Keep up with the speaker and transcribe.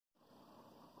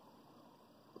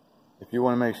If you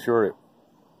want to make sure that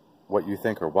what you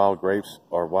think are wild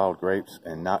grapes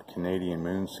and not Canadian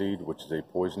moonseed, which is a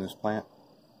poisonous plant,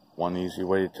 one easy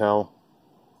way to tell: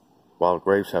 wild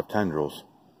grapes have tendrils.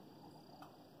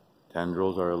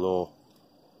 Tendrils are little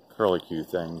curlicue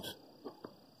things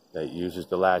that it uses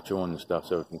to latch on and stuff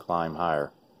so it can climb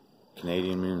higher.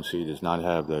 Canadian moonseed does not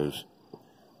have those.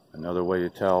 Another way to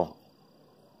tell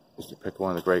is to pick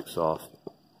one of the grapes off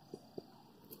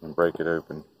and break it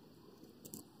open.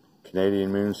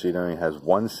 Canadian moonseed only has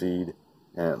one seed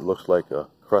and it looks like a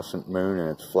crescent moon and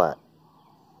it's flat.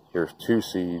 Here's two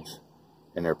seeds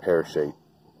and they're pear-shaped.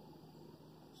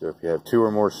 So if you have two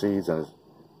or more seeds and it's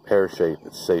pear-shaped,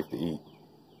 it's safe to eat.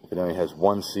 If it only has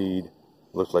one seed,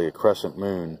 looks like a crescent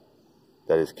moon,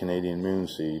 that is Canadian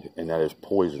moonseed and that is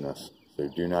poisonous. So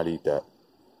do not eat that.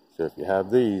 So if you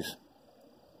have these,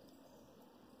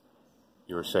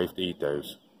 you are safe to eat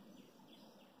those.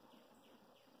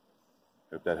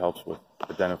 Hope that helps with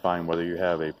identifying whether you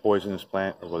have a poisonous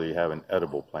plant or whether you have an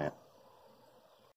edible plant.